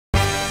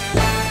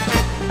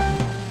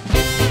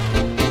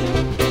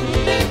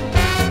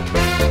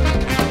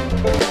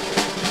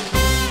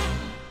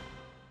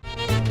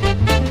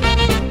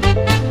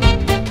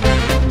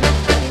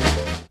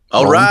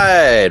All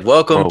right,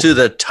 welcome Whoa. to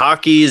the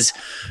Talkies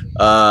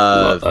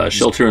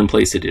Shelter in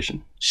Place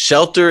edition.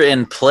 Shelter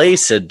in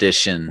Place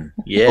edition.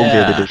 Yeah.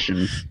 COVID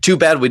edition. Too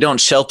bad we don't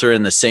shelter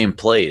in the same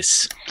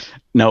place.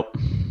 Nope,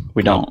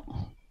 we don't.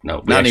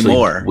 No, Not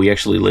anymore. We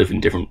actually live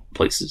in different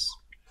places.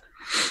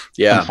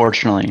 Yeah.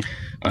 Unfortunately.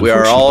 We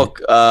are all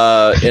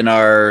in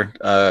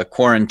our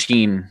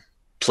quarantine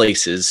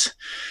places.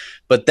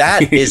 But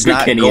that is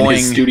not Kenny going. in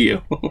his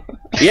studio.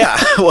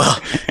 Yeah, well,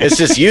 it's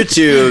just you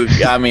two.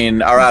 I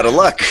mean, are out of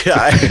luck.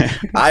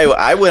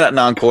 I went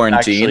on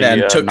quarantine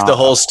Actually, and took the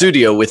whole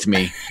studio with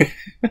me.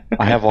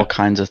 I have all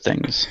kinds of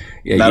things.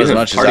 Yeah, Not you as have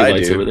much as party I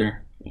lights do. over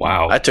there.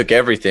 Wow, I took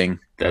everything.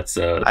 that's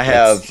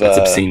have, that's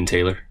obscene,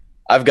 Taylor.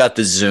 I've got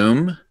the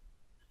Zoom.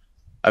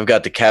 I've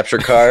got the capture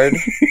card.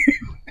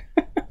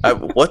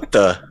 What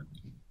the?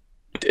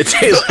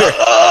 Taylor.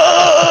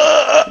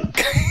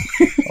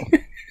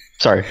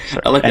 Sorry.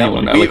 I like that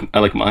Anyway, one. I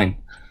like mine.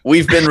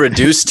 We've been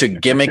reduced to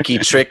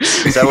gimmicky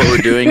tricks. Is that what we're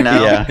doing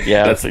now?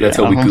 Yeah. That's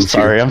how we I'm goof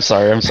sorry. I'm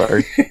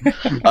sorry.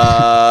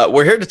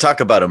 We're here to talk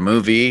about a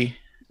movie.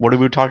 What are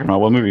we talking about?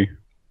 What movie?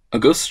 A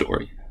ghost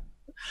story.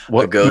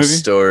 What A ghost movie?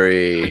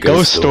 story.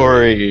 Ghost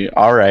Story.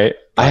 All right.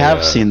 I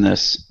have seen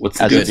this what's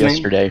the as of dude's name?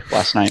 yesterday,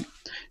 last night.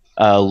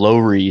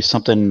 Lowry,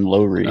 something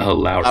Lowry. Oh,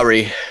 Lowry.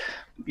 Lowry.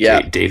 Yeah.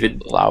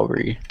 David.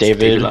 Lowry. David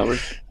David. Lowry.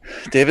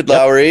 David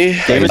Lowry.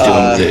 David He's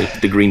doing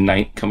the Green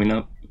Knight coming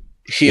up.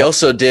 He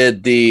also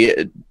did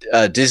the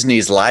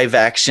Disney's live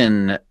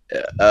action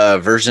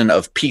version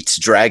of Pete's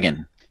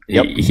Dragon.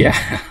 Yep.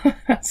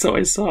 Yeah. So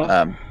I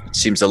saw.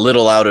 Seems a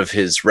little out of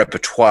his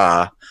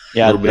repertoire.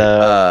 Yeah, Little bit.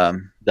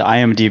 the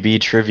IMDb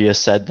trivia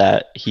said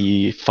that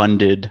he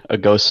funded a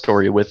ghost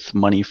story with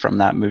money from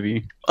that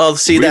movie. Oh,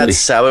 see, Really?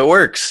 that's how it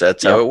works.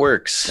 That's how it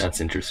works. That's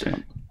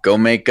interesting. Go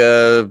make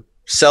a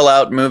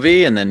sellout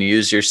movie and then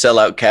use your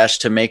sellout cash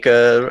to make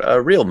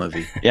a real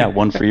movie. Yeah,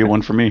 one for you,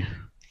 one for me.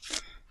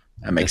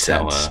 That makes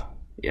That's sense. how,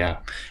 yeah.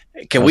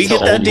 Can we that's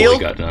get how that deal?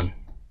 Got done.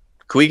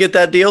 Can we get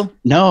that deal?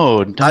 No.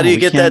 How do you we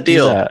get can't that do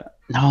deal? that.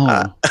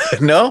 No.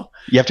 No?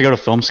 You have to go to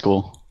film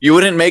school. You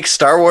wouldn't make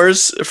Star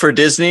Wars for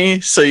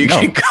Disney so you No.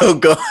 can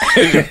go.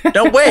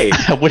 No way.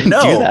 I wouldn't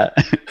do that.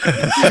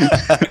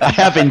 I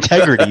have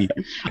integrity.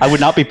 I would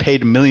not be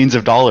paid millions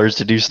of dollars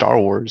to do Star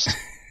Wars.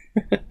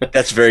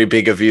 That's very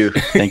big of you.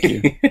 Thank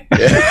you.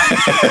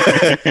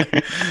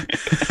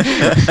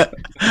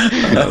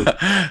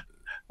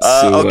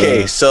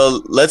 Okay,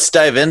 so let's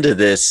dive into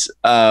this.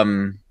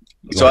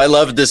 So I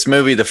loved this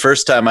movie the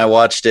first time I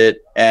watched it,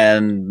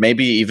 and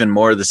maybe even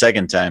more the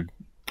second time.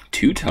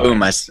 2 times.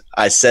 Boom!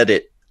 I said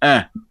it.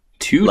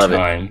 2 love it.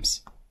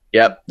 times.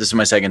 Yep, this is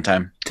my second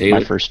time. Taylor.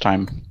 My first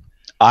time.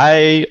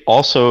 I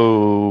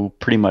also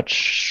pretty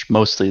much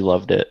mostly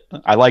loved it.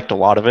 I liked a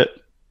lot of it.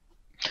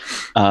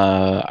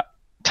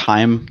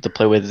 Time,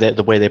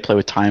 the way they play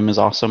with time is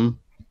awesome.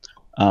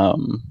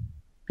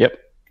 Yep.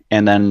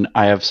 And then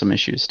I have some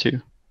issues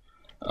too.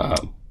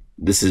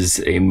 This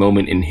is a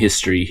moment in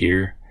history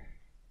here.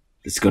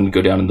 It's going to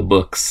go down in the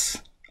books.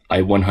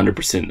 I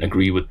 100%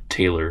 agree with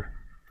Taylor.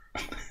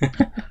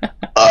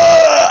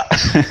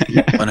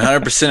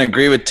 100%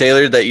 agree with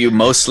Taylor that you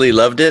mostly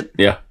loved it.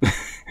 Yeah.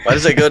 Why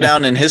does it go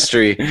down in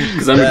history?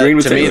 Because I'm agreeing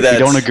with to me, Taylor. You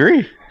don't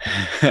agree?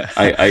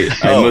 I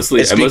Oh,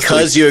 mostly... it's I because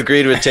mostly, you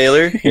agreed with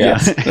Taylor.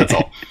 Yes, that's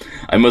all.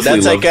 I mostly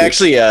That's loved like it.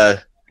 actually.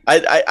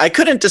 I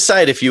couldn't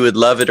decide if you would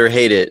love it or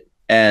hate it,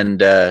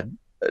 and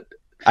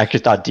I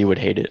just thought D would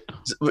hate it.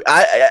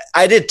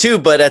 I did too.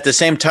 But at the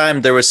same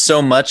time, there was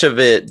so much of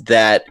it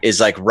that is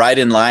like right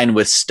in line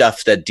with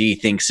stuff that D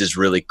thinks is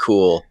really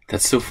cool.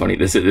 That's so funny.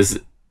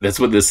 That's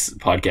what this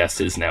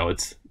podcast is now.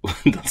 It's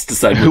let's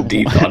decide what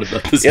D thought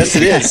about this. Yes,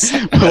 it is.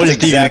 What does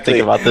D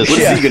think about this? What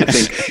is Yeah. he gonna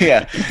think?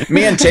 Yeah,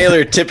 me and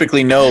Taylor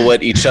typically know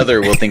what each other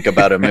will think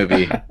about a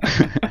movie,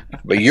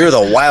 but you're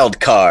the wild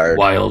card.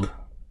 Wild.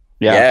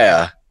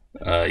 Yeah.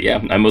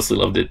 Yeah. I mostly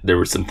loved it. There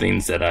were some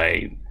things that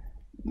I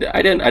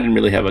didn't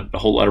really have a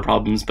whole lot of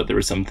problems, but there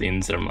were some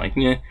things that I'm like,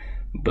 yeah.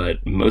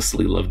 But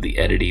mostly loved the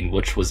editing,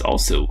 which was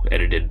also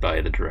edited by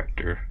the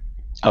director.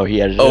 Oh,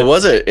 he edited Oh, it?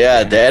 was it?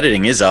 Yeah, the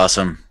editing is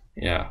awesome.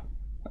 Yeah.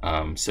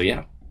 So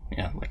yeah,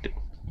 I liked it.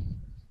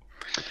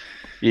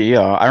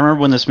 Yeah, I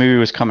remember when this movie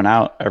was coming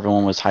out,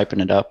 everyone was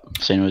hyping it up,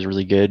 saying it was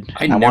really good.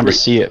 I And I never wanted to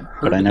see it,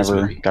 heard but I of this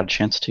never movie. got a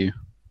chance to.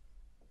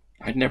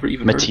 I'd never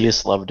even heard of it.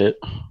 Matthias loved it.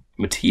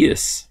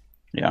 Matthias.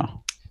 Yeah.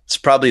 It's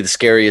probably the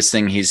scariest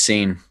thing he's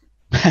seen.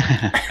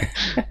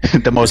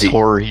 The most Is he-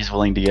 horror he's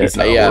willing to get. He's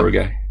not Yeah. a horror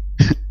guy.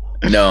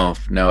 No,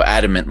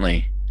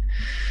 adamantly.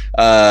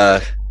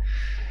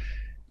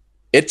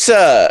 It's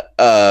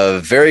a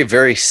very,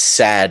 very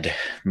sad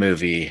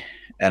movie,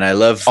 and I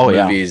love Oh,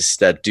 yeah. movies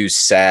that do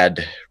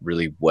sad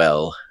really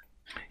well.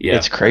 Yeah.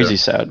 It's crazy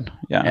sad.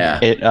 Yeah.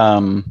 It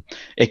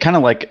kind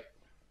of like,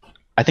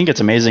 I think it's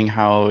amazing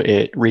how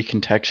it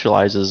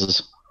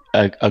recontextualizes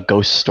a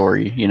ghost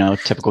story,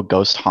 typical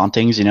ghost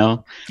hauntings,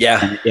 Yeah,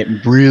 and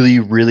it really,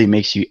 really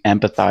makes you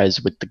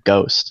empathize with the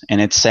ghost.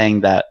 And it's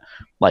saying that,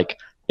 like,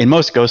 in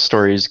most ghost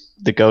stories,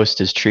 the ghost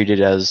is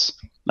treated as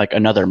like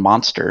another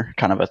monster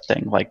kind of a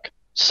thing, like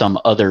some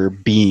other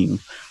being.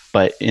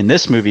 But in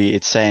this movie,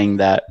 it's saying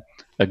that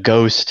a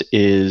ghost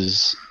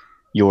is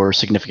your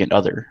significant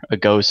other. A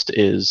ghost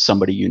is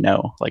somebody you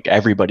know. Like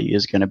everybody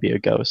is going to be a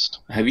ghost.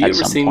 Have you at ever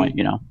some seen point,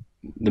 you know?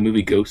 the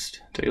movie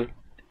Ghost, Taylor?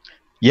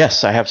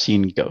 Yes, I have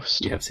seen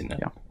Ghost. You have seen that.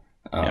 Yeah.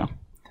 Yeah.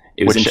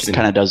 It was Which interesting.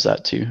 kind of does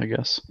that too, I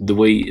guess. The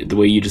way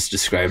you just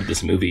described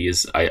this movie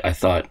is, I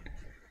thought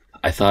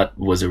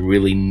was a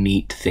really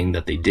neat thing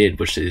that they did,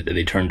 which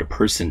they turned a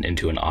person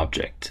into an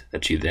object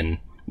that you then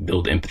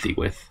build empathy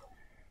with,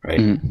 right?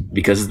 Mm-hmm.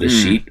 Because of the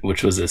sheet,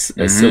 which was a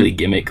silly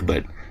gimmick,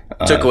 but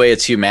took away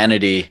its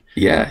humanity.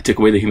 Yeah, it took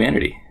away the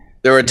humanity.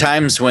 There were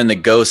times when the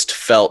ghost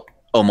felt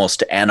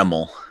almost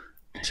animal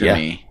to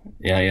me.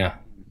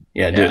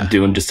 Yeah,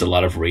 doing just a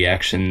lot of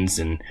reactions,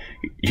 and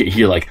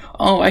you're like,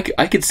 oh, I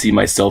could see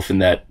myself in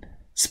that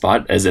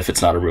spot, as if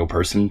it's not a real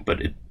person,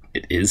 but it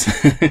is.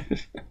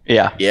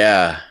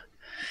 Yeah.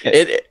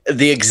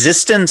 The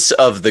existence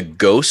of the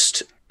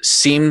ghost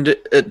seemed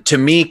to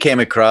me came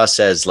across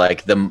as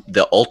like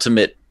the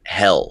ultimate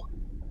hell.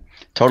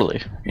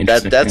 Totally.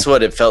 That's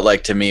what it felt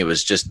like to me. It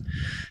was just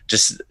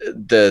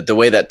the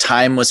way that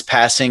time was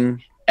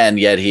passing, and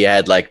yet he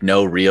had like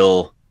no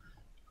real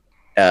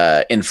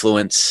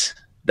influence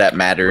that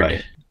mattered.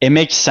 Right. It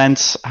makes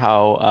sense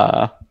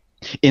how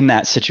in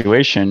that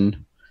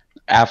situation,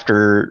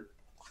 after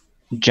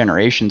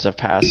generations have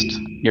passed,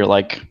 you're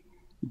like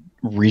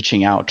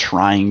reaching out,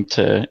 trying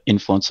to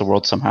influence the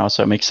world somehow.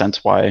 So it makes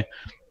sense why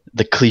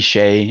the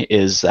cliche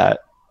is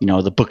that, you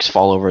know, the books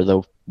fall over,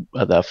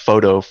 the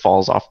photo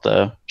falls off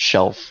the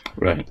shelf.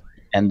 Right.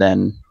 And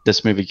then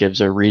this movie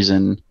gives a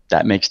reason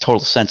that makes total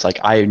sense. Like,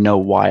 I know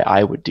why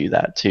I would do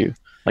that too.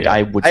 Like,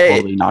 I would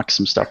totally knock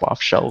some stuff off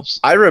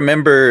shelves. I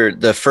remember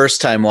the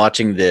first time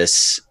watching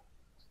this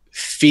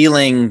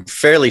feeling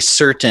fairly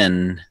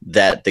certain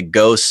that the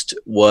ghost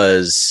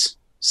was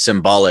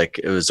symbolic.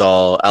 It was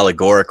all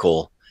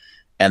allegorical,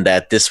 and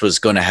that this was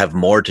going to have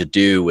more to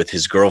do with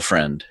his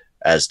girlfriend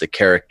as the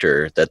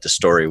character that the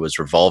story was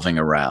revolving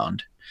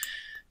around,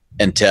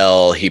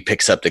 until he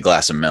picks up the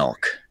glass of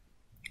milk.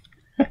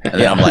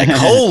 And then I'm like,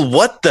 oh,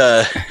 what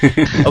the?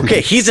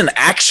 Okay, he's an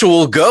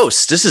actual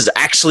ghost. This is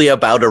actually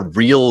about a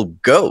real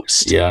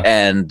ghost. Yeah.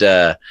 And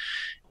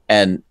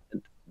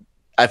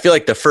I feel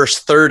like the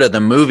first third of the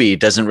movie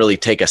doesn't really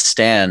take a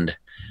stand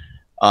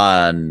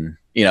on,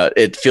 you know,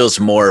 it feels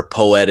more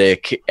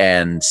poetic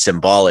and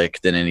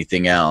symbolic than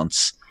anything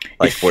else.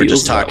 Like, we're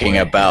just talking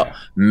about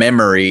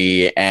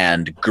memory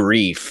and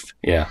grief.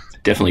 Yeah,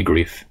 definitely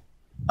grief.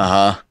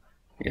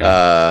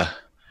 Yeah.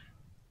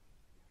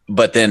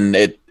 But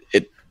then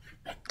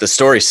the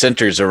story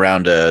centers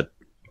around a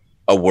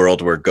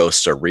world where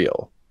ghosts are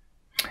real.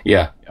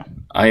 Yeah.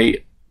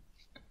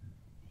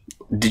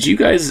 Did you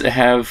guys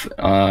have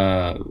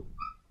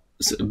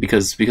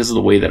because of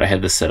the way that I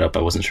had this set up,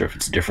 I wasn't sure if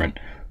it's different,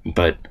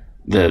 but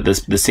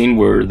the scene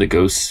where the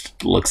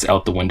ghost looks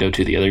out the window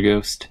to the other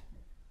ghost,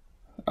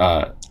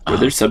 were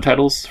there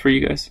subtitles for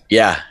you guys?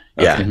 Yeah.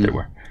 Okay, there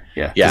were.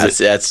 Yeah. Yeah,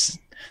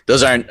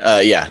 those aren't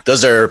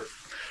those are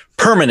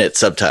permanent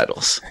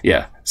subtitles.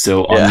 Yeah.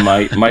 So on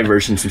my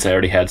version, since I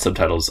already had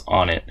subtitles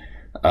on it,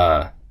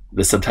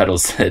 the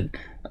subtitles said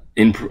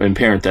in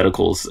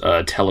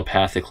parentheticals,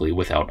 telepathically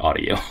without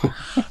audio.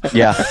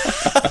 Yeah.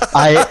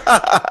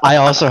 I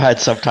also had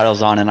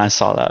subtitles on, and I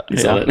saw that. You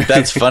saw that?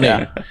 That's funny.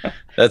 Yeah.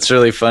 That's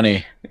really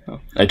funny.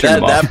 I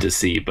turned them off to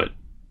see, but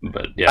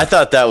yeah. I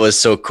thought that was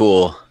so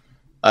cool.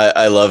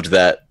 I loved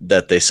that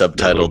they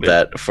subtitled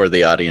that for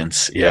the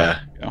audience. Yeah,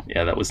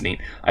 that was neat.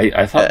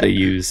 I thought they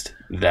used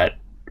that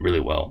really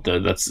well.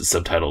 That's the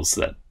subtitles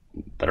that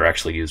are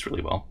actually used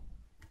really well.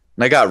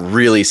 And I got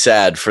really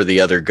sad for the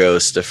other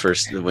ghost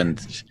when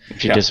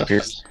she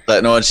disappears.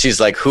 No,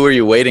 she's like, "Who are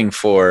you waiting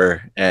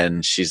for?"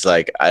 And she's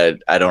like, "I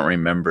don't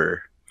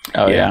remember."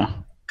 Oh yeah,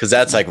 because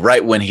that's like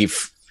right when he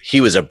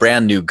was a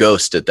brand new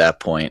ghost at that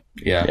point.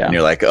 Yeah, and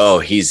you're like, "Oh,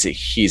 he's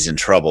in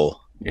trouble."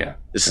 Yeah,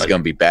 this is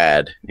gonna be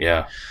bad.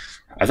 Yeah,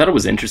 I thought it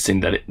was interesting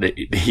that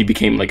he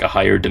became like a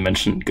higher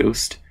dimension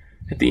ghost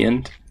at the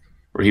end,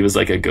 where he was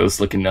like a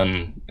ghost looking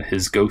on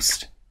his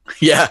ghost.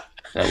 Yeah,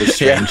 that was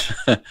strange.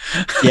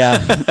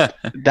 Yeah,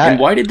 and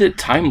why did the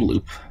time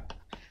loop?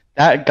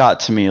 That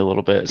got to me a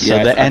little bit.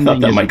 So the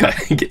ending that might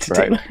get to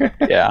Taylor.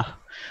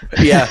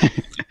 Yeah.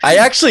 I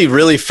actually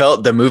really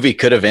felt the movie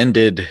could have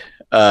ended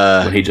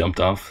when he jumped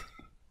off.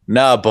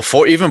 No,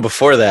 before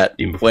that,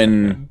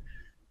 when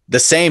the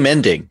same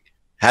ending.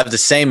 Have the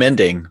same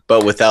ending,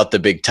 but without the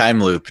big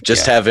time loop.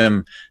 Just have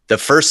him, the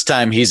first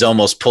time he's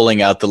almost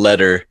pulling out the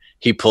letter,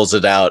 he pulls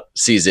it out,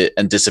 sees it,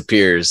 and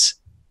disappears.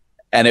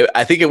 And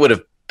I think it would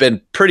have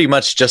been pretty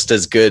much just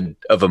as good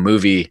of a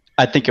movie.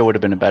 I think it would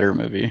have been a better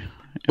movie.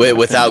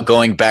 Without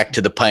going back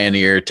to the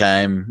Pioneer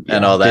time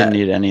and all that. Didn't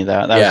need any of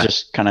that. That was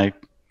just kind of,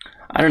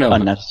 I don't know,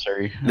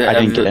 unnecessary. I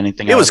didn't get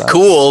anything out of that. It was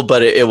cool,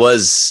 but it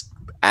was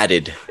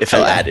added. It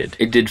felt added.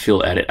 It did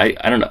feel added.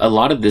 I don't know. A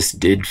lot of this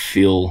did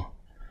feel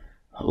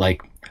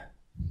like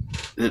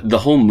the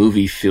whole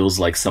movie feels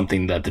like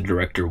something that the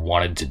director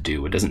wanted to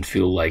do. It doesn't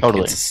feel like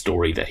it's a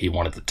story that he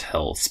wanted to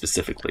tell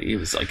specifically. It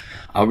was like,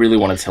 I really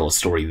want to tell a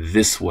story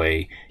this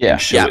way and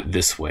show it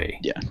this way.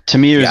 Yeah. To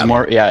me, it was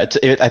more,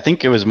 I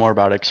think it was more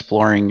about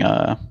exploring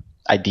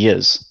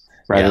ideas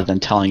rather than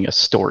telling a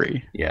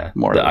story. Yeah.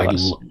 More or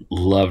less. I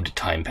loved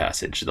time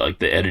passage, like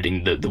the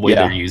editing, the way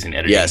they're using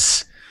editing.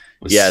 Yes.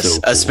 So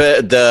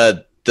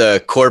cool.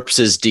 The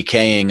corpses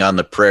decaying on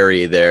the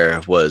prairie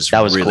there was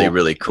really, cool.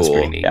 Really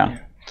cool.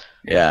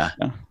 Yeah.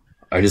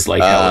 I just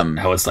like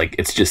how it's like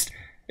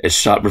it's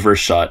shot reverse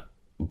shot,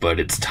 but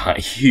it's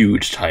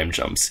huge time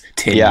jumps,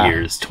 10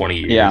 years, 20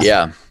 years.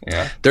 Yeah.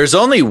 There's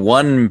only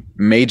one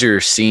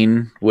major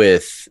scene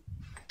with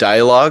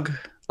dialogue,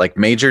 like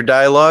major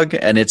dialogue,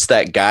 and it's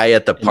that guy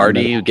at the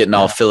party getting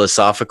all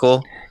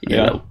philosophical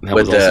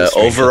with the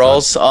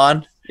overalls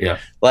on. Yeah.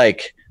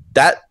 Like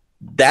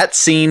that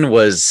scene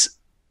was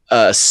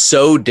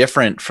so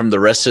different from the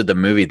rest of the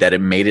movie that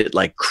it made it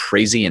like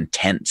crazy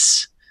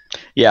intense.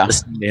 Yeah.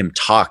 Listening to him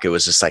talk, it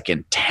was just like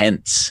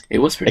intense. It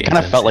was pretty It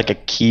kind of felt like a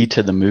key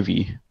to the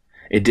movie.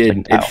 It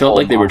did. Like it felt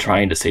like they were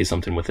trying to say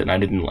something with it, and I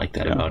didn't like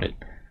that about it.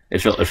 It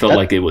felt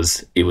like it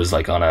was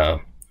like on a,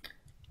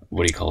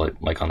 what do you call it?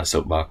 Like on a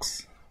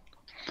soapbox.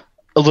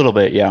 A little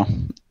bit, yeah.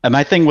 And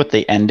my thing with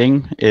the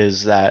ending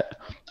is that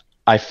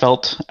I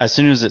felt as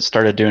soon as it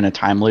started doing a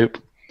time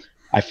loop,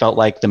 I felt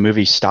like the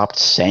movie stopped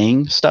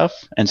saying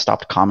stuff and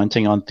stopped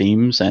commenting on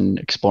themes and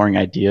exploring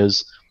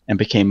ideas and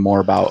became more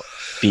about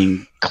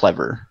being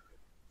clever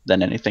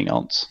than anything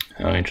else.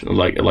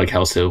 Like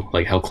how so?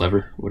 Like how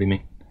clever? What do you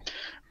mean?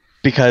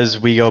 Because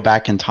we go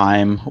back in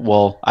time.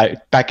 Well,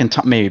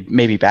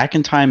 maybe back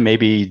in time.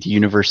 Maybe the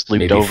universe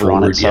looped over forward,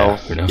 on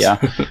itself. Who knows? Yeah,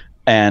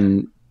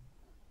 and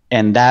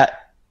that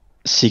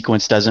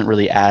sequence doesn't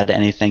really add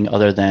anything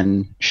other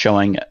than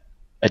showing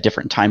a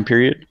different time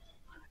period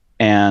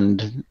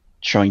and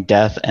showing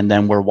death, and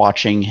then we're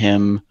watching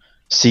him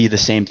see the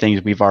same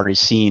things we've already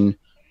seen,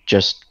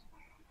 just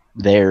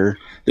there,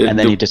 and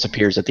then he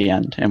disappears at the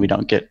end, and we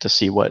don't get to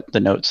see what the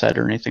note said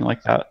or anything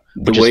like that.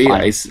 The way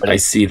I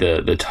see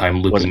the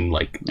time looping,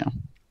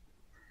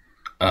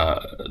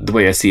 the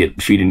way I see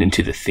it feeding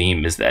into the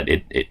theme is that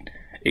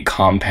it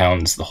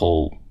compounds the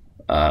whole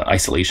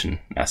isolation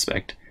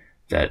aspect.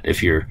 That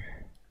if you're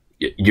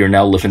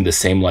now living the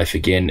same life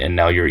again, and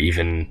now you're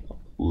even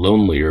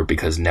lonelier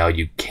because now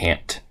you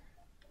can't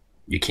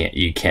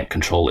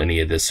control any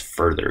of this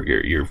further.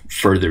 You're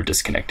further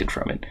disconnected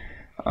from it.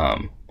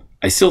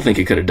 I still think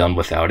it could have done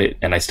without it,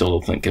 and I still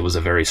don't think it was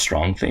a very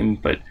strong theme.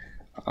 But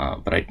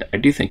I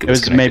do think it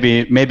was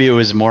maybe it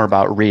was more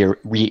about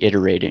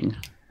reiterating.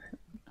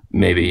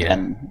 Maybe, yeah.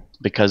 And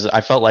because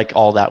I felt like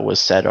all that was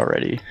said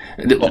already.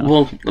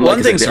 Well,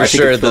 one thing's for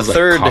sure: the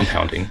third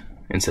compounding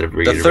instead of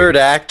reiterating. The third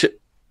act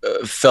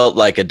felt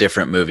like a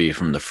different movie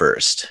from the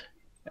first.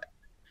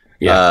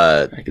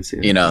 Yeah, I can see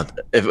that. You know,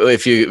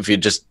 if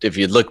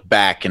you look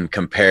back and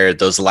compare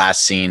those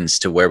last scenes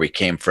to where we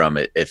came from,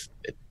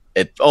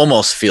 it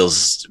almost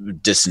feels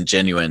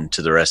disingenuous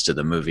to the rest of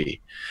the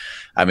movie.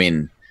 I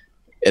mean,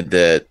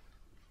 the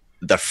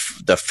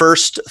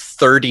first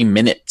 30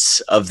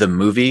 minutes of the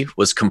movie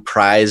was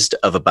comprised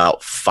of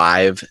about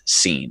 5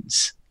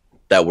 scenes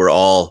that were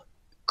all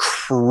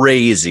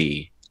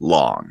crazy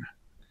long.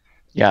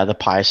 Yeah, the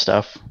pie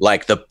stuff.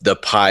 Like the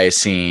pie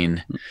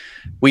scene.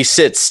 We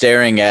sit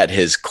staring at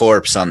his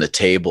corpse on the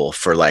table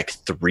for like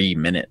 3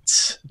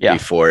 minutes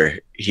before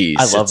he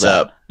sits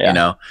up. Yeah. You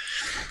know,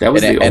 that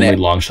was the only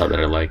long shot that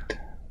I liked.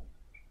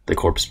 The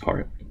corpse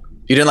part.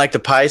 You didn't like the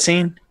pie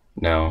scene?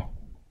 No.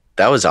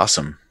 That was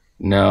awesome.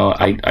 No,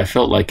 I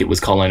felt like it was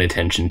calling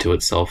attention to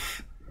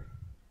itself.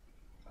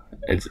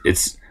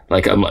 It's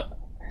like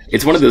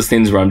it's one of those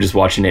things where I'm just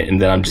watching it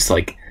and then I'm just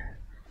like,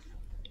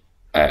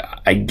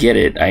 I get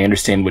it. I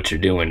understand what you're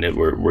doing. That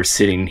we're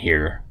sitting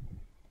here,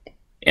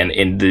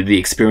 and the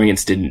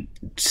experience didn't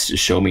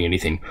show me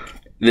anything.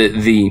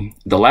 The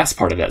last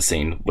part of that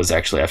scene was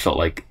actually, I felt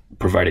like,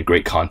 provided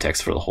great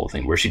context for the whole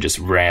thing, where she just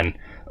ran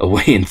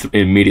away and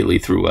immediately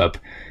threw up,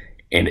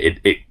 and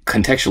it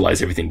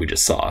contextualized everything we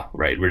just saw.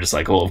 Right? We're just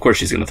like, oh, of course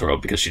she's gonna throw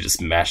up because she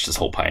just mashed this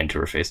whole pie into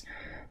her face.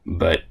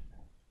 But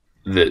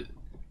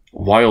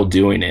while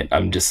doing it,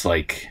 I'm just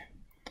like,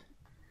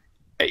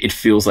 it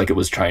feels like it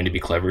was trying to be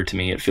clever to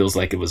me. It feels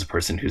like it was a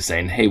person who's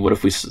saying, hey, what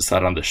if we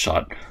sat on this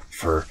shot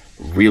for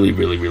really,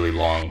 really, really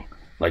long,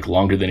 like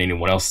longer than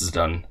anyone else has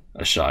done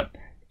a shot,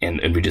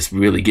 and we just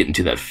really get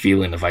into that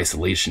feeling of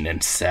isolation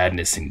and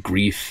sadness and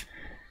grief.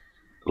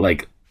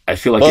 Like, I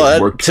feel like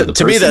it worked for the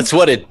person. To me, that's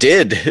what it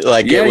did.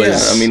 Like, it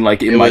was. Yeah. I mean,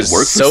 like, it might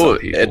work for some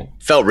people. It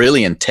felt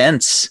really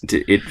intense.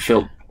 It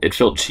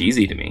felt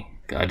cheesy to me.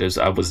 I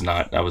was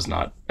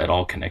not at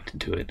all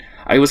connected to it.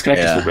 I was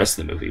connected to the rest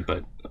of the movie,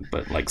 but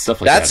like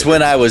stuff like that. That's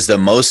when I was the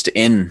most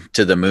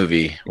into the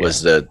movie,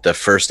 was the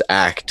first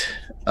act.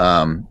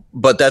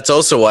 But that's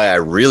also why I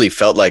really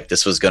felt like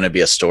this was going to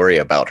be a story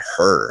about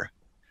her,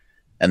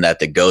 and that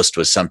the ghost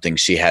was something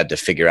she had to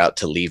figure out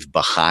to leave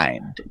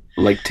behind.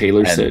 Like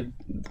Taylor said,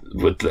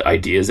 with the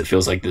ideas, it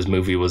feels like this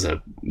movie was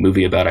a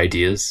movie about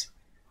ideas.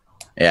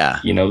 Yeah.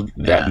 You know,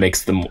 that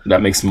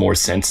makes more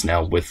sense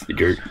now. With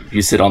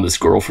you sit on this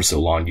girl for so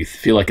long, you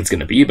feel like it's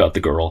going to be about the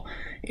girl.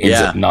 Ends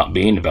up not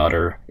being about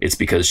her. It's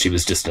because she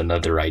was just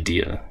another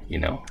idea. You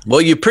know.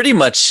 Well, you pretty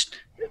much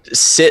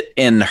sit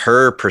in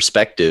her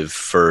perspective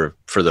for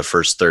the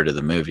first third of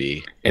the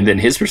movie, and then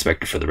his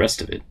perspective for the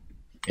rest of it.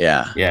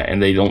 Yeah. Yeah,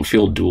 and they don't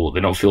feel dual. They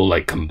don't feel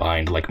like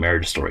combined like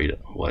Marriage Story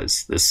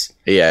was. This.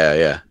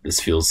 Yeah. This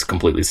feels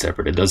completely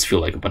separate. It does feel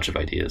like a bunch of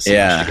ideas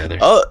smashed together.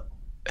 Oh.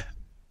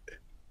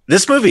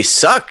 This movie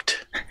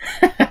sucked.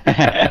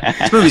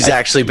 This movie's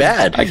actually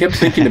bad. I kept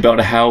thinking about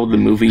how the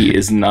movie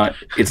is not.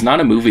 It's not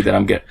a movie that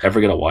I'm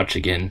ever gonna watch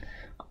again.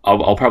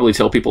 I'll probably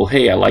tell people,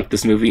 "Hey, I like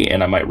this movie,"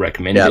 and I might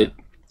recommend it.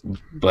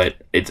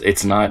 But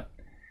it's not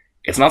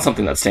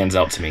something that stands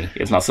out to me.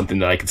 It's not something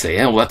that I could say,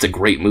 "Oh, well, that's a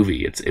great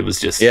movie." It was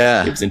just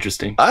it was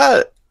interesting.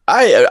 I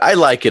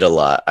like it a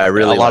lot. I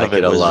really like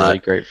it a lot. Was really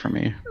great for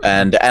me,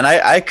 and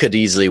I could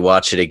easily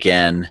watch it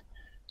again.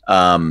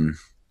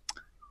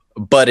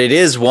 But it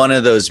is one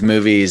of those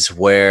movies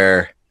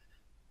where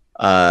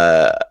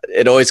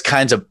it always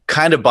kind of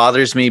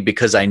bothers me,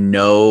 because I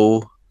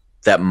know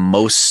that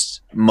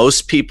most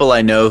people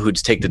I know who'd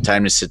take the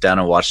time to sit down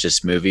and watch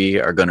this movie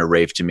are going to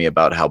rave to me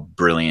about how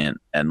brilliant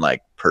and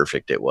like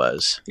perfect it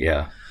was.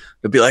 Yeah.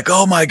 They'll be like,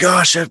 "Oh my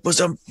gosh, it was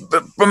a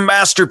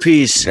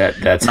masterpiece."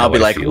 That's and I'll be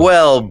like,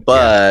 "Well,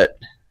 but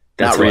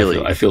not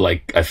really." I feel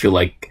like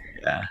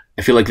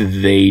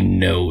they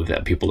know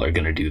that people are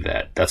going to do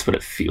that. That's what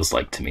it feels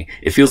like to me.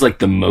 It feels like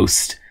the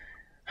most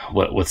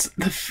what's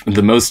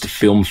the most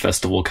film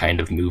festival kind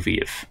of movie,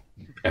 if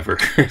ever,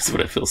 is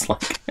what it feels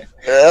like.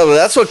 Well,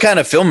 that's what kind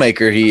of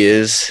filmmaker he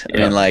is. I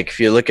mean, like, if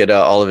you look at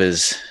all of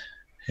his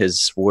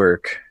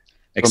work,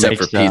 except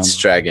for Pete's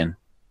Dragon.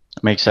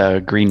 Makes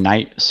Green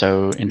Knight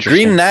so interesting.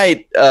 Green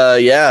Knight,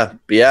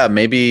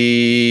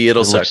 maybe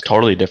it'll suck. Looks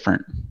totally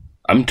different.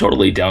 I'm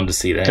totally down to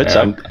see that.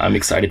 I'm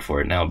excited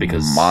for it now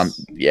because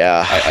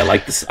I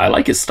like this. I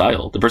like his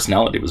style. The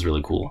personality was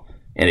really cool,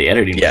 and the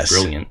editing was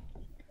brilliant.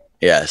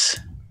 Yes.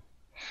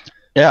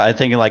 Yeah, I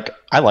think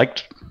I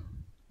liked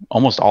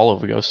almost all of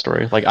the Ghost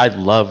Story. Like, I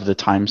love the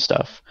time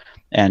stuff,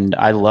 and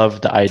I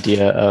love the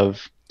idea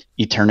of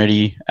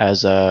eternity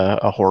as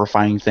a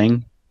horrifying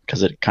thing,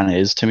 because it kind of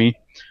is to me.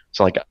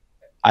 So like,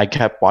 I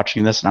kept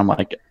watching this, and I'm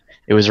like,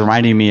 it was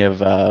reminding me of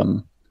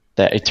the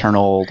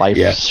Eternal Life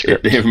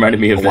script. It reminded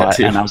me of that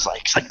too. And I was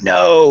like,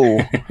 no,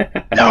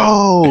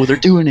 no, they're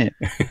doing it.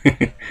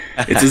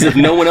 It's as if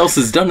no one else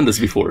has done this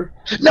before.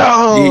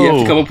 No, you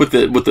have to come up with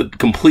a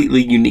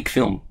completely unique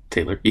film,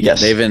 Taylor.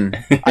 Yes, they even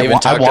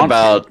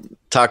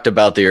talked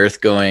about the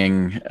Earth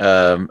going,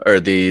 or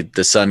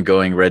the sun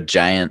going red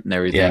giant and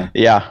everything.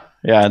 Yeah.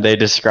 They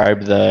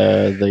described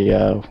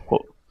the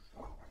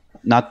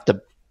not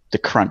the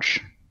crunch,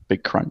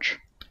 big crunch,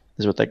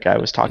 is what that guy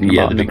was talking about.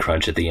 Yeah, the big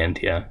crunch at the end.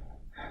 Yeah.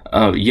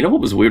 You know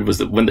what was weird was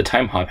that when the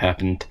time hop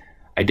happened,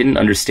 I didn't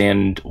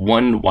understand,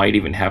 one, why it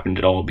even happened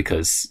at all,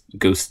 because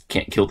ghosts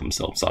can't kill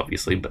themselves,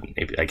 obviously, but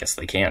maybe I guess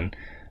they can.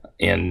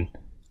 And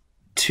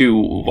two,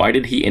 why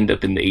did he end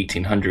up in the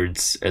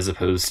 1800s as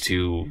opposed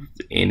to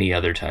any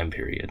other time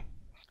period?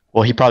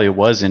 Well, he probably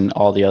was in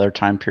all the other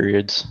time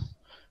periods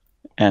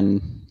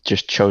and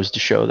just chose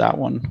to show that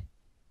one.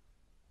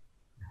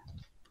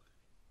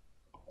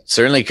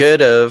 Certainly could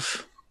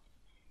have.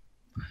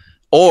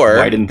 Or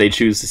why didn't they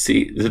choose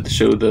to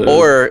show the?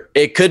 Or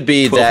it could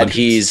be that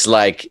he's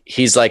like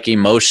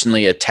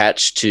emotionally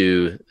attached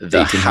to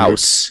the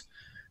house.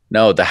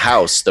 No, the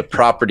house, the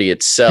property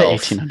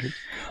itself. The 1800s.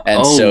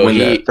 And so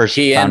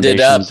he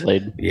ended up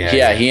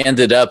he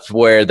ended up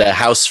where the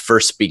house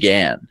first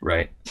began.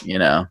 Right. You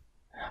know.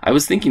 I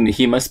was thinking that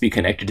he must be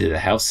connected to the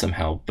house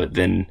somehow, but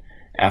then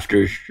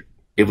after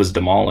it was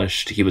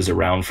demolished, he was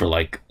around for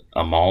like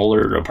a mall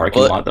or a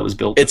parking lot that was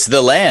built. It's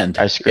the land.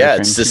 Yeah,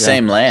 it's the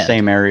same land.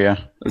 Same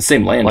area. The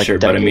same land, like, sure,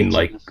 but I mean,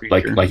 like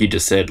you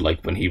just said,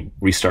 like when he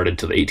restarted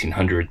to the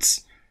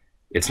 1800s,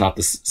 it's not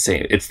the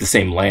same. It's the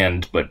same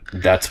land, but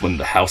that's when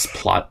the house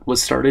plot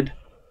was started.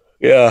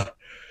 Yeah.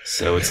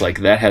 So it's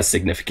like that has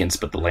significance,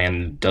 but the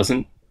land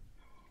doesn't.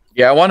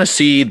 Yeah, I want to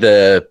see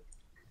the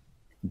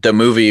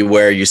movie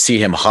where you see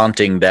him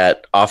haunting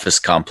that office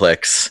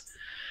complex.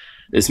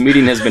 This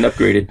meeting has been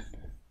upgraded.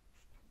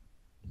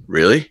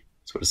 Really?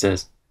 That's what it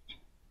says.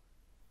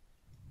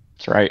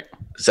 That's right.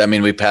 Does that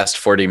mean we passed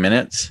 40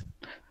 minutes?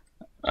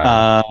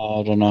 I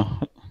don't know.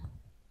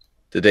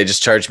 Did they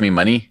just charge me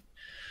money?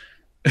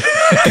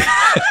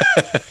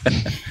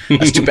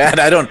 That's too bad.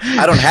 I don't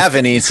have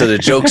any, so the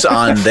joke's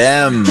on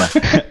them.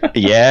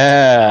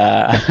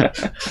 Yeah.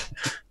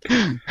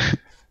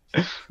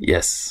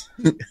 Yes.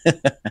 The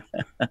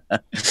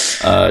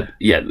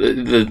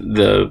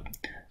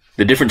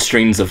different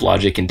strains of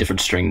logic and different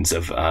strains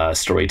of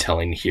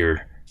storytelling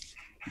here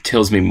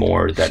tells me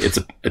more that it's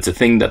a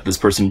thing that this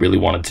person really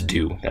wanted to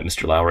do, that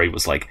Mr. Lowery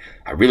was like,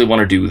 I really want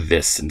to do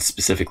this, and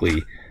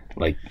specifically,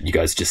 like you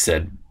guys just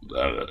said,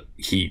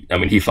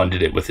 he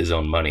funded it with his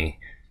own money,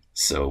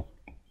 so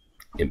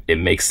it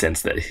makes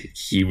sense that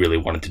he really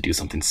wanted to do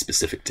something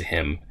specific to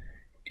him,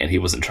 and he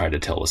wasn't trying to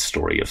tell a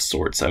story of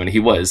sorts. I mean, he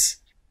was,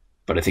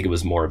 but I think it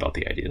was more about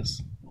the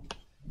ideas.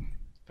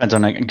 Depends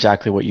on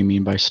exactly what you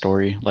mean by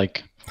story.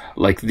 Like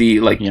like as the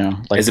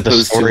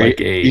opposed story, to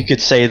like a. You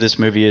could say this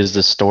movie is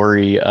the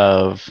story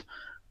of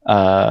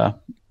a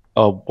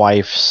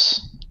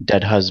wife's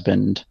dead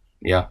husband.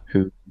 Yeah.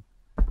 Who,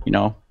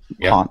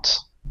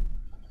 haunts.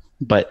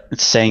 But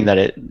it's saying that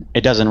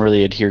it doesn't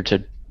really adhere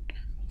to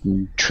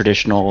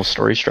traditional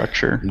story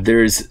structure.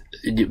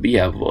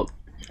 Well,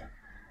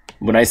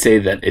 when I say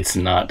that it's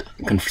not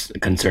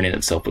concerning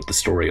itself with the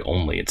story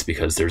only, it's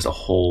because there's a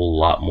whole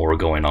lot more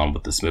going on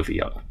with this movie,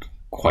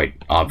 quite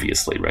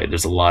obviously, right?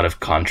 There's a lot of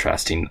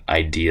contrasting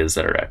ideas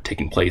that are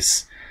taking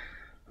place.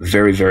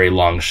 Very, very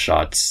long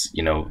shots,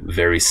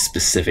 very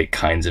specific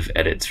kinds of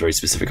edits, very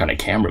specific kind of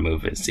camera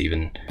movements,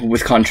 even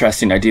with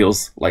contrasting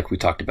ideals, like we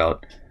talked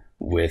about,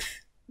 with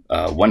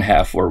one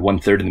half or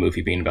 1/3 of the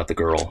movie being about the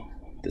girl,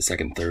 the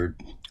second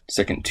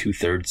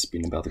 2/3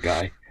 being about the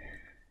guy.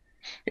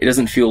 It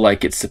doesn't feel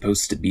like it's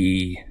supposed to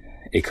be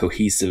a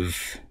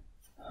cohesive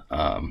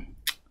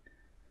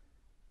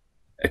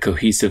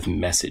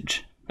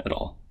message at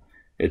all.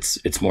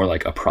 It's more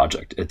like a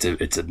project.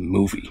 It's a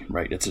movie,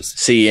 right? It's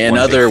just in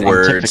other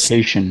words,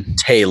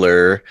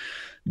 Taylor,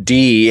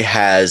 D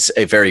has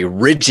a very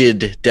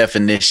rigid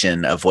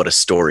definition of what a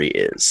story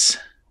is.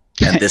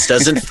 And this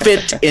doesn't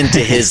fit into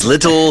his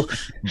little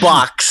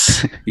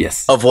box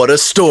of what a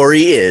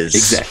story is.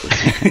 Exactly.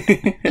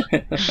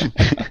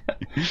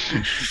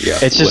 Yeah.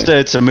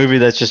 It's a movie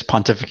that's just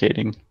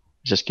pontificating.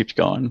 It just keeps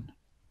going.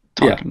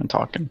 Talking and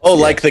talking. Oh,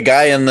 like the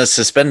guy in the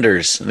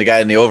suspenders, the guy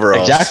in the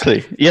overalls.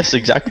 Exactly. Yes,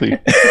 exactly.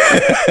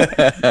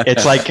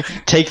 It's like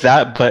take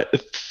that, but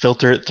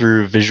filter it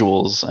through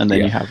visuals, and then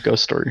you have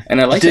Ghost Story.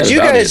 And I like. Did you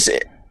guys?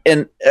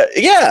 And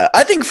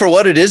I think for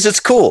what it is, it's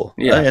cool.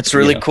 Yeah, it's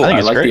really cool. I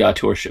like the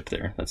auteurship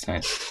there. That's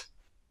nice.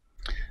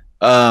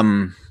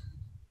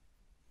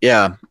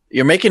 Yeah,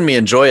 you're making me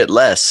enjoy it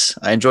less.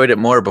 I enjoyed it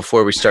more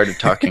before we started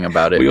talking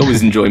about it. We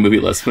always enjoy a movie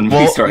less when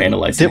we start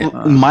analyzing it.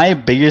 My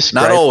biggest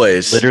gripe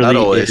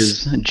literally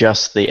is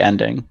just the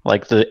ending.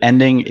 Like the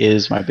ending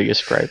is my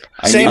biggest gripe.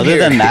 Other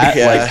than that,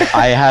 like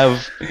I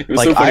have, it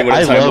was so funny when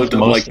I loved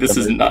most. Like this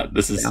is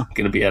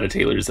going to be out of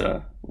Taylor's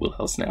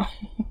wheelhouse now.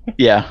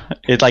 Yeah,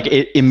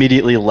 it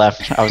immediately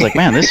left. I was like,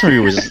 man, this movie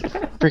was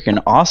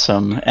freaking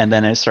awesome, and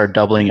then it started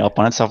doubling up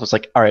on itself. I was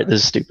like, all right,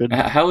 this is stupid.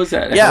 How is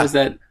that? Yeah. How does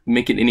that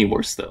make it any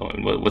worse though?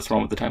 And what's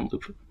wrong with the time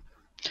loop?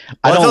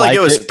 I feel like it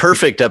was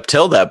perfect up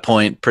till that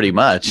point, pretty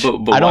much.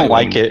 But I don't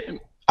like it.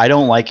 I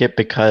don't like it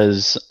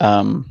because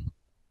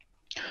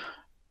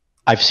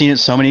I've seen it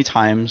so many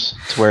times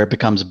to where it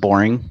becomes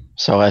boring.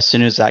 So as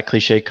soon as that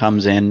cliche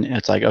comes in,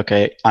 it's like,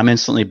 okay, I'm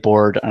instantly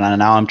bored, and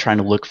now I'm trying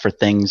to look for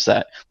things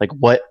that, like,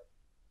 what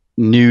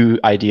new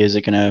idea is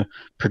it going to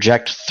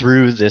project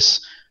through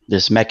this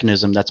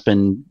mechanism that's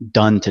been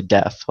done to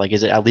death? Like,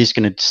 is it at least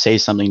going to say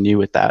something new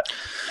with that?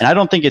 And I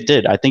don't think it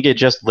did. I think it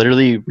just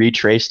literally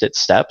retraced its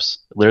steps.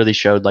 It literally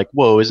showed like,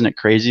 whoa, isn't it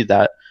crazy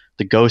that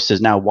the ghost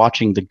is now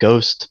watching the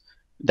ghost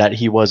that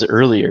he was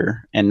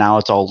earlier, and now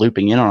it's all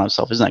looping in on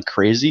itself. Isn't that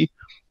crazy?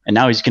 And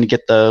now he's going to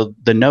get the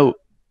note,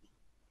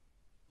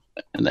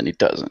 and then he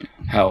doesn't.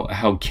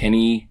 How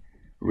Kenny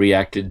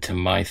reacted to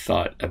my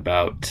thought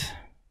about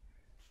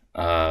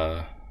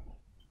what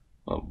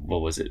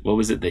was it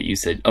that you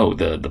said? Oh,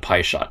 the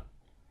pie shot.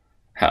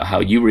 How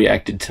you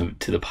reacted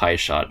to the pie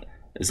shot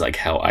is like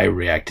how I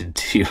reacted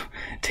to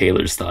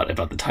Taylor's thought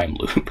about the time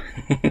loop.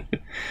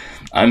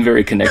 I'm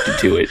very connected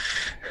to it,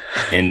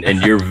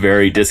 and you're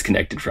very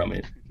disconnected from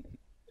it,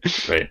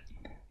 right?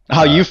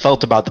 How you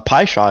felt about the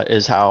pie shot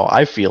is how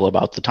I feel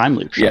about the time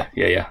loop shot.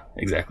 Yeah,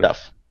 exactly. Yeah.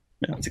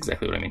 That's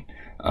exactly what I mean.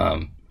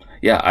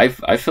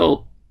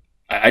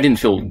 I didn't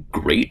feel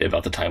great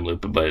about the time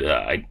loop, but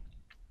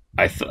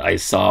I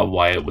saw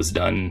why it was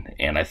done,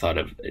 and I thought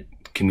it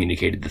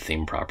communicated the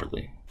theme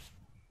properly.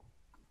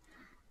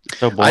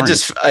 So boring.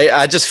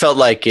 I just felt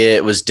like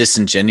it was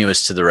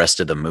disingenuous to the rest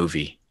of the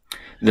movie.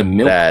 The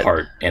milk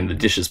part and the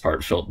dishes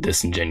part felt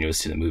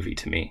disingenuous to the movie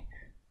to me.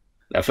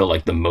 That felt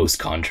like the most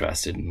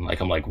contrasted. Like,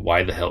 I'm like,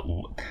 why the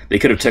hell? They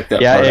could have took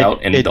that part out,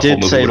 and the whole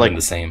movie would have been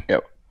the same. Yeah,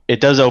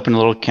 it does open a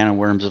little can of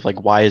worms of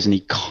like, why isn't he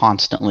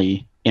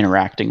constantly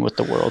interacting with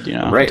the world?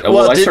 Right.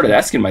 Well, I started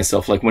asking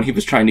myself, like, when he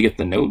was trying to get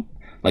the note,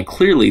 like,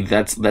 clearly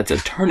that's a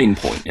turning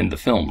point in the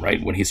film,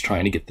 right? When he's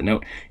trying to get the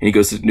note, and he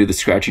goes to do the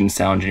scratching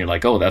sound, and you're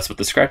like, oh, that's what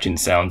the scratching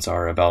sounds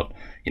are about.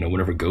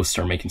 Whenever ghosts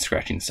are making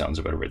scratching sounds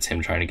or whatever, it's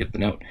him trying to get the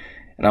note.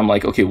 And I'm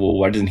like, okay, well,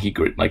 why doesn't he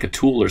get like a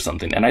tool or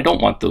something? And I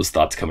don't want those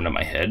thoughts coming to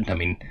my head. I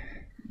mean,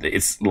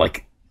 it's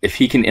like, if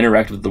he can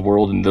interact with the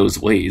world in those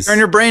ways, turn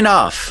your brain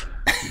off.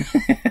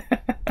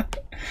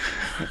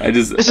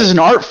 This is an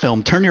art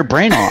film. Turn your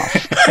brain off.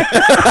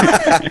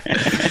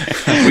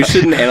 We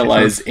shouldn't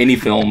analyze any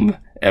film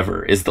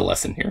ever, is the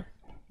lesson here.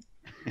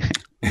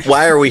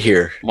 Why are we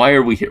here? Why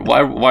are we here?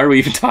 Why are we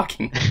even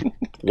talking?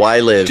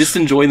 Why live? Just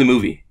enjoy the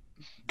movie.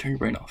 Turn your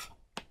brain off.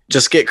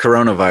 Just get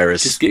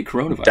coronavirus. Just get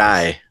coronavirus.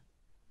 Die.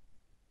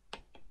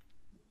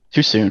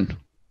 Too soon.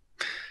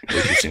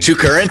 Way too soon. Too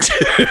current.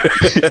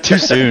 Too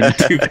soon.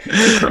 Too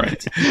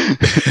current.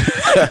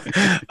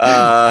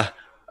 I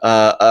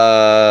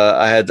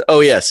had. Oh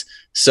yes.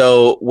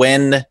 So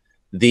when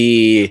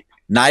the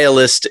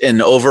nihilist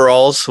in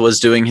overalls was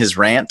doing his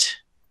rant,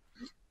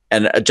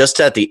 and just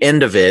at the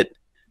end of it,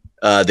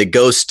 the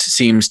ghost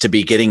seems to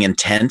be getting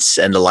intense,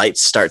 and the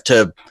lights start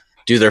to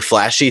do their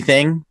flashy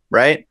thing,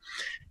 right?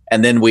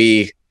 And then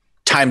we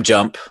time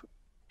jump,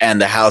 and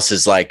the house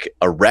is like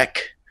a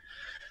wreck.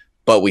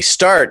 But we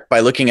start by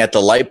looking at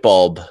the light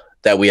bulb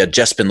that we had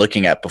just been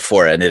looking at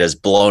before, and it has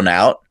blown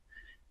out.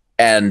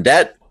 And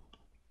that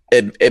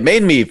it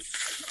made me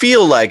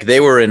feel like they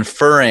were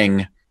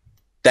inferring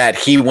that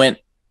he went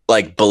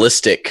like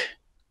ballistic,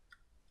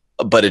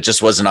 but it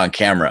just wasn't on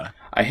camera.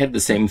 I had the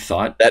same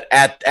thought. That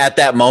at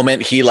that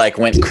moment he like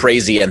went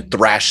crazy and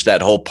thrashed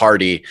that whole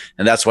party,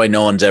 and that's why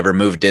no one's ever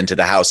moved into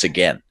the house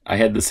again. I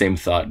had the same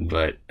thought,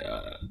 but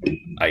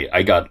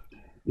I got,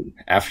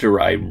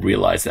 after I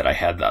realized that I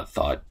had that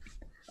thought,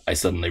 I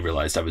suddenly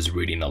realized I was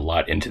reading a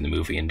lot into the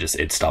movie, and just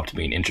it stopped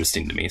being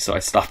interesting to me. So I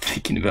stopped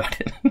thinking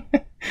about it.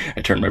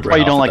 I turned my brain off. Why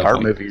you don't at like that art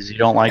point. movies? You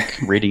don't like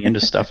reading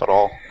into stuff at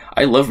all?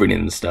 I love reading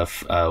into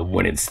stuff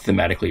when it's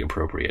thematically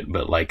appropriate,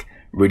 but like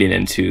reading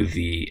into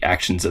the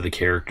actions of the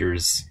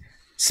characters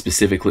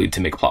specifically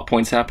to make plot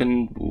points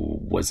happen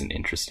wasn't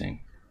interesting.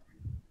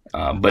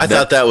 But I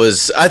thought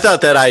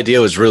that idea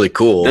was really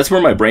cool. That's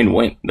where my brain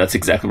went. That's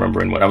exactly where my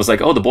brain went. I was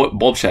like, oh, the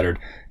bulb shattered.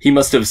 He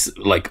must have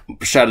like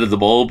shattered the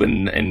bulb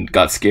and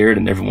got scared,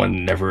 and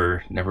everyone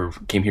never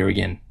came here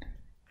again.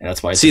 And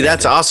that's why. See,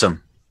 that's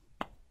awesome.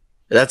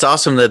 That's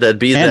awesome that'd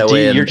be that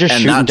way. You're just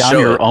shooting down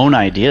your own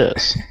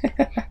ideas.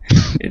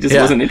 It just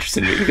wasn't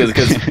interesting to me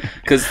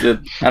because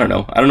I don't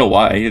know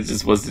why it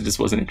just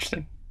wasn't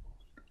interesting.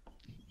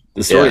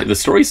 The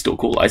story's still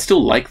cool. I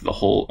still like the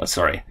whole.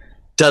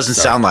 Doesn't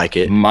sound like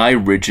it. My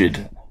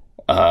rigid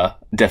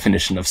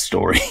definition of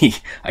story.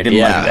 I didn't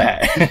like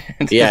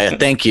that. Yeah,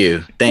 thank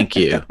you.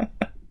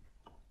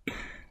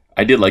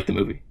 I did like the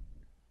movie.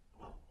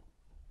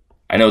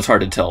 I know it's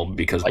hard to tell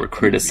because we're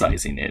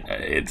criticizing it.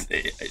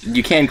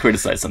 You can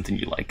criticize something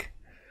you like.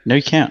 No,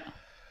 you can't.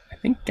 I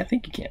think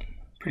you can.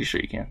 Pretty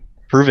sure you can.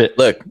 Prove it.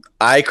 Look,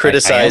 I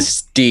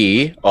criticize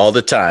D all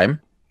the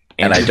time.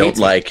 And I don't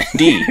like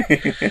D.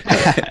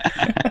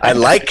 I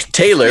like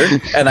Taylor,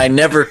 and I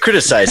never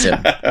criticize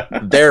him.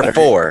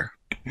 Therefore,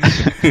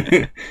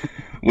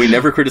 we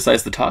never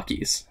criticize the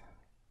Talkies.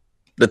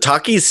 The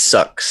Talkies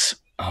sucks.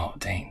 Oh,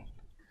 dang.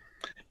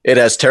 It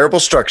has terrible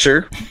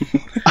structure.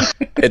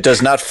 It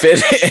does not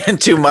fit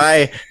into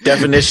my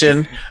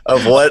definition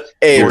of what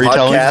a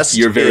podcast is.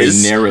 Your very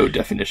narrow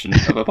definition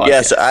of a podcast.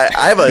 Yes,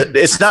 I have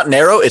it's not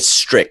narrow, it's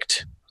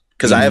strict.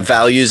 Because I have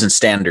values and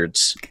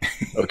standards.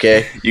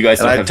 Okay? You guys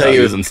don't have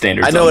values and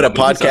standards. I know what a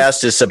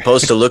podcast is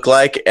supposed to look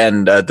like,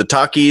 and the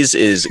Talkies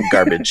is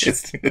garbage.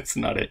 It's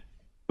not it.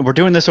 We're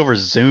doing this over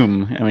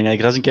Zoom. I mean, it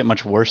doesn't get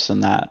much worse than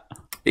that.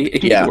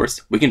 It can get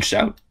worse. We can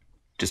shout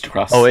just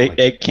across. Oh,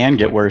 it can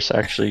get worse,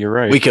 actually. You're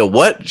right. We could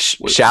what?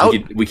 Shout?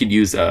 We could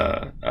use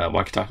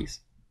walkie-talkies.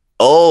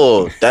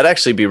 Oh, that'd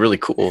actually be really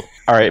cool.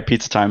 All right,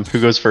 pizza time. Who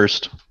goes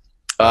first?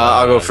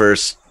 I'll go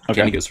first.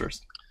 Okay. Kenny goes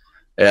first.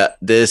 Yeah,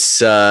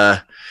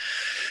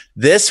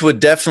 this would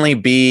definitely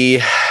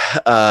be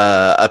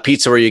a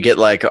pizza where you get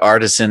like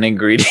artisan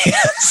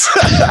ingredients.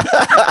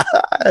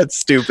 That's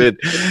stupid,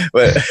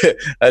 but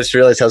I just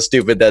realized how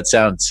stupid that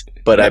sounds.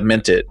 But I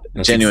meant it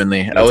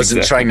genuinely. I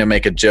wasn't trying to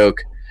make a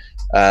joke.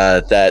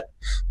 That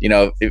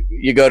if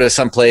you go to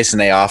some place and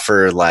they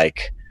offer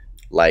like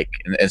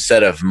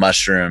instead of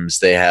mushrooms,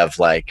 they have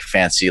like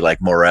fancy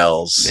like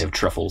morels. They have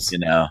truffles,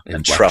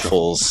 and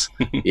truffles.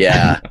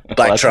 Yeah,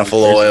 black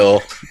truffle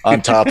oil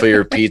on top of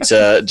your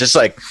pizza, just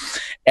like.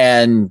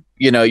 And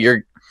you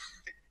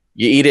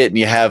eat it and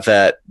you have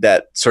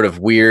that sort of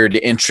weird,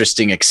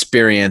 interesting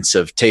experience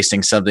of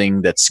tasting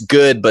something that's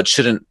good but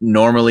shouldn't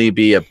normally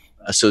be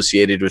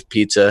associated with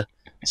pizza.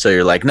 So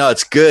you're like, no,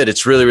 it's good.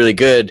 It's really, really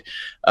good.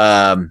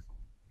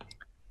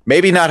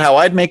 Maybe not how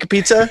I'd make a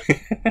pizza.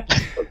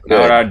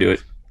 Not how I'd do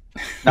it.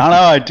 Not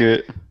how I'd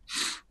do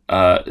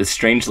it.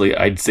 Strangely,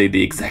 I'd say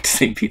the exact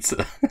same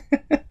pizza.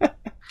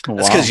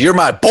 That's because you're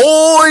my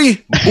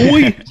boy.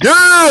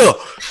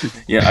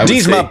 Yeah.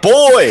 D's my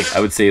boy. I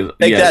would say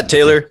take that,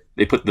 Taylor.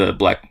 They put the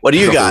black. What do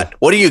you got?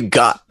 What do you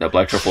got? That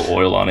black truffle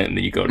oil on it, and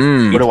then you go. What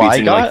do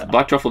I got? Like,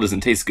 black truffle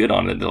doesn't taste good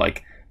on it. They're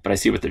like, but I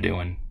see what they're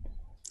doing.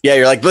 Yeah,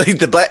 you're like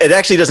the black. It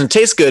actually doesn't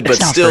taste good, but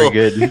still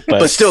good.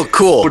 But still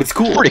cool. But it's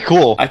cool. Pretty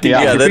cool. I think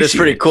yeah, that is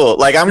pretty cool.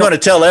 Like I'm going to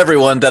tell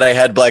everyone that I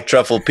had black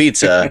truffle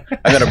pizza.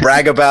 I'm going to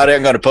brag about it.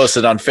 I'm going to post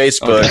it on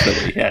Facebook. Oh,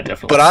 definitely. Yeah,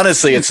 definitely. But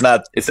honestly, it's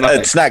not.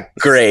 It's not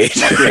great.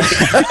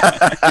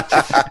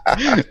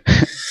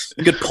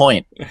 Good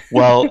point.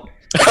 Well.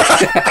 Is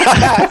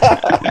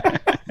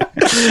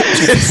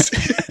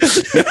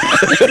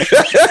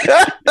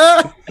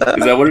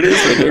that what it is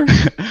right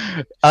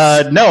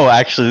there? No,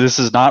 actually, this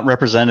is not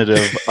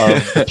representative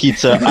of the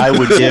pizza I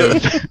would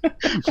give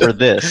for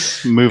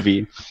this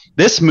movie.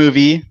 This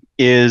movie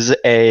is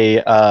a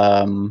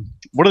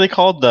what are they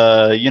called?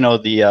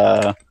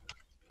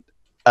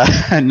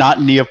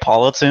 Not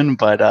Neapolitan,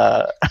 but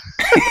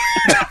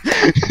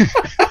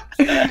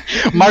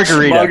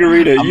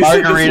margarita. You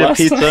Margarita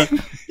said this last pizza.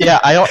 time. Yeah,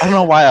 I don't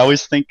know why I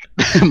always think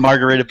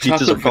margarita pizzas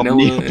Chocolate, are called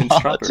vanilla, and Neapolitan.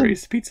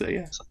 strawberries pizza.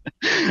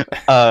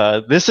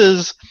 Yeah. This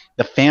is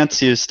the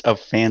fanciest of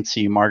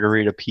fancy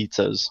margarita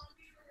pizzas.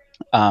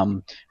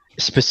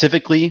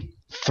 Specifically,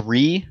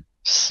 3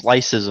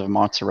 slices of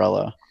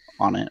mozzarella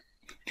on it,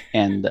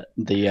 and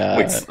the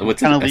Wait,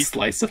 what's kind a of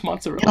slice of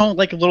mozzarella? you know,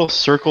 like a little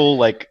circle,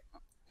 like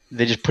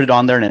they just put it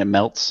on there and it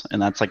melts,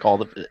 and that's like all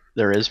that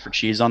there is for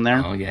cheese on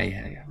there. Oh yeah.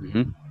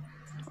 Mm-hmm.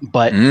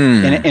 But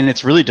and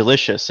it's really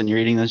delicious, and you're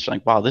eating this, you're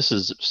like, wow, this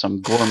is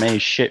some gourmet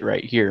shit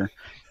right here.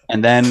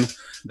 And then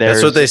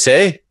that's what they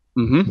say.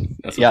 Mm-hmm.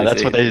 That's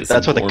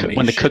what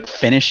when the cook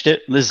finished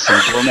it. This is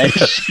some gourmet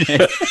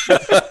shit.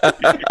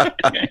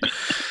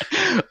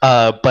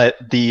 But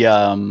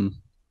the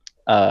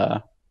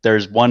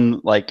there's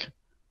one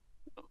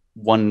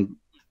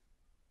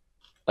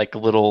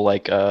little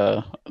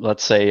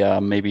let's say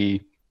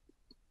maybe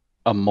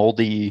a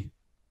moldy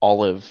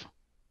olive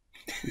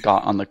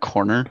got on the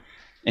corner,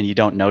 and you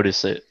don't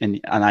notice it,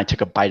 and I took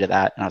a bite of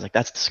that, and I was like,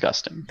 that's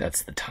disgusting.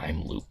 That's the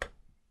time loop.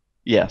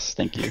 Yes,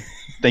 thank you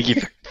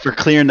for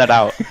clearing that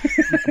out.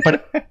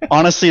 But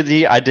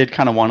honestly, I did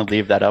kind of want to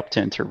leave that up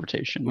to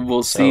interpretation.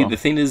 Well, see, the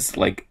thing is,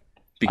 like,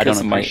 because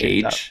of my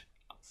age, that.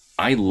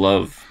 I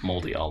love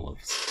moldy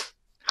olives.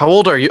 How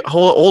old are you? How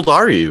old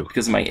are you?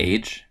 Because of my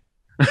age.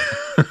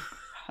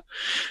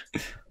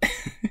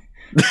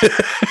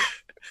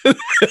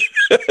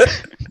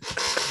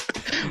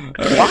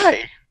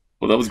 Why?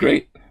 Well, that was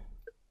great.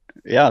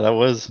 Yeah, that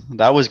was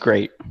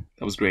great.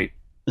 That was great.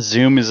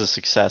 Zoom is a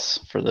success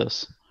for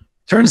this.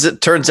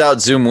 Turns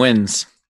out Zoom wins.